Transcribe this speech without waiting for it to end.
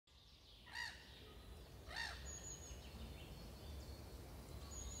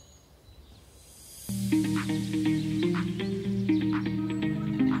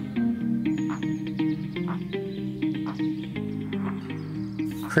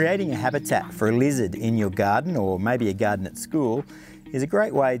Creating a habitat for a lizard in your garden, or maybe a garden at school, is a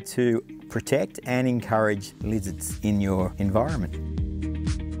great way to protect and encourage lizards in your environment.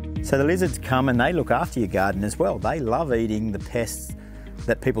 So the lizards come and they look after your garden as well. They love eating the pests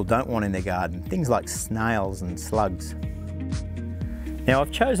that people don't want in their garden, things like snails and slugs. Now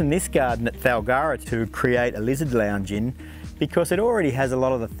I've chosen this garden at Thalgara to create a lizard lounge in because it already has a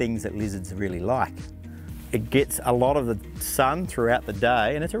lot of the things that lizards really like. It gets a lot of the sun throughout the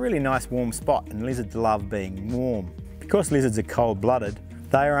day and it's a really nice warm spot, and lizards love being warm. Because lizards are cold-blooded,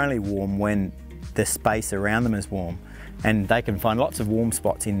 they are only warm when the space around them is warm, and they can find lots of warm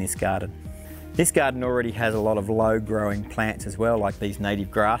spots in this garden. This garden already has a lot of low-growing plants as well, like these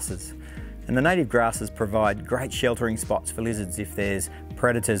native grasses. And the native grasses provide great sheltering spots for lizards if there's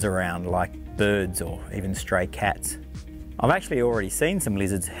predators around, like birds or even stray cats. I've actually already seen some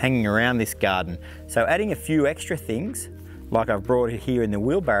lizards hanging around this garden, so adding a few extra things, like I've brought it here in the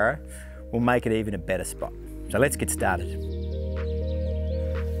wheelbarrow, will make it even a better spot. So let's get started.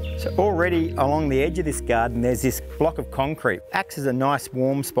 So already along the edge of this garden there's this block of concrete. Acts as a nice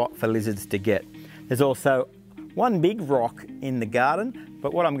warm spot for lizards to get. There's also one big rock in the garden,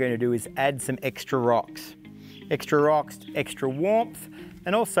 but what I'm going to do is add some extra rocks. Extra rocks, extra warmth,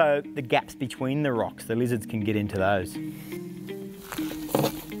 and also the gaps between the rocks. The lizards can get into those.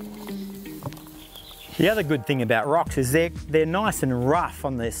 The other good thing about rocks is they're nice and rough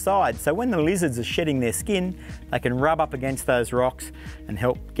on their sides, so when the lizards are shedding their skin, they can rub up against those rocks and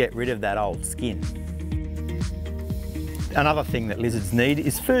help get rid of that old skin. Another thing that lizards need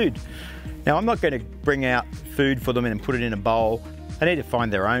is food. Now I'm not going to bring out food for them and put it in a bowl. They need to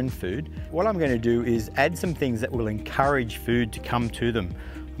find their own food. What I'm going to do is add some things that will encourage food to come to them.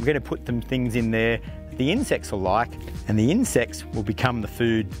 I'm going to put some things in there that the insects will like, and the insects will become the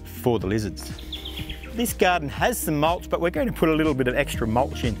food for the lizards. This garden has some mulch, but we're going to put a little bit of extra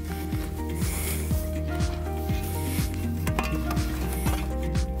mulch in.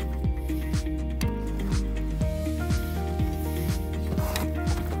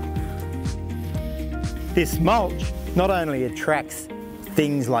 This mulch not only attracts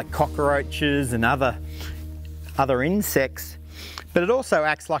things like cockroaches and other insects, but it also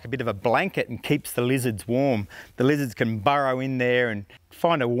acts like a bit of a blanket and keeps the lizards warm. The lizards can burrow in there and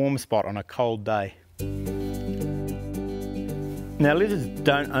find a warm spot on a cold day. Now lizards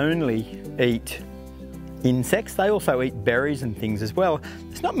don't only eat insects, they also eat berries and things as well.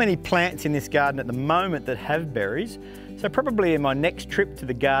 There's not many plants in this garden at the moment that have berries, so probably in my next trip to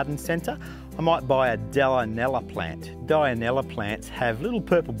the garden centre I might buy a Dianella plant. Dianella plants have little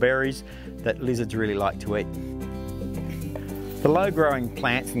purple berries that lizards really like to eat. The low-growing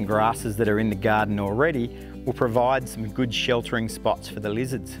plants and grasses that are in the garden already will provide some good sheltering spots for the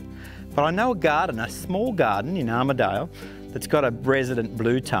lizards. But I know a garden, a small garden in Armidale, that's got a resident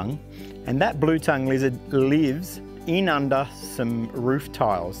blue tongue, and that blue tongue lizard lives in under some roof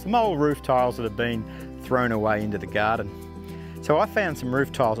tiles, some old roof tiles that have been thrown away into the garden. So I found some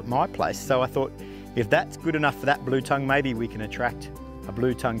roof tiles at my place, so I thought if that's good enough for that blue tongue, maybe we can attract a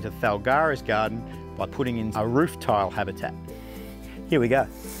blue tongue to Thalgara's garden by putting in a roof tile habitat. Here we go.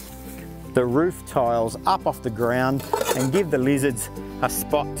 The roof tiles up off the ground and give the lizards a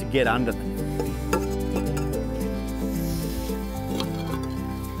spot to get under them.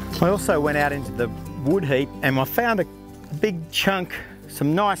 I also went out into the wood heap and I found a big chunk,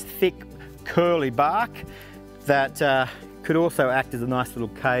 some nice thick curly bark that could also act as a nice little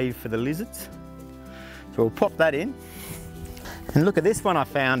cave for the lizards. So we'll pop that in. And look at this one I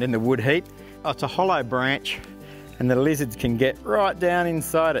found in the wood heap. Oh, it's a hollow branch and the lizards can get right down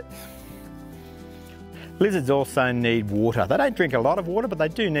inside it. Lizards also need water. They don't drink a lot of water, but they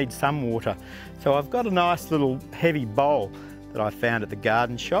do need some water. So I've got a nice little heavy bowl that I found at the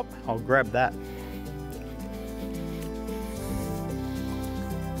garden shop. I'll grab that.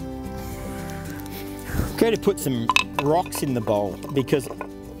 I'm going to put some rocks in the bowl because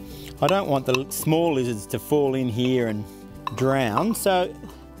I don't want the small lizards to fall in here and drown. So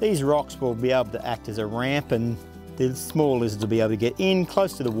these rocks will be able to act as a ramp and the small lizards will be able to get in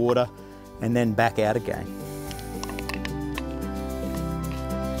close to the water and then back out again.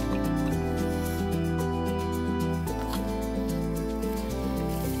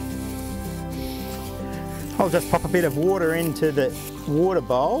 I'll just pop a bit of water into the water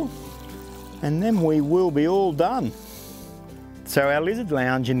bowl and then we will be all done. So our lizard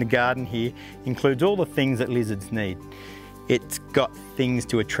lounge in the garden here includes all the things that lizards need. It's got things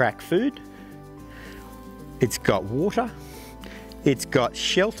to attract food, it's got water, it's got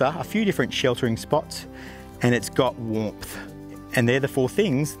shelter, a few different sheltering spots, and it's got warmth. And they're the four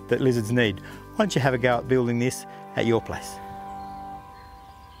things that lizards need. Why don't you have a go at building this at your place?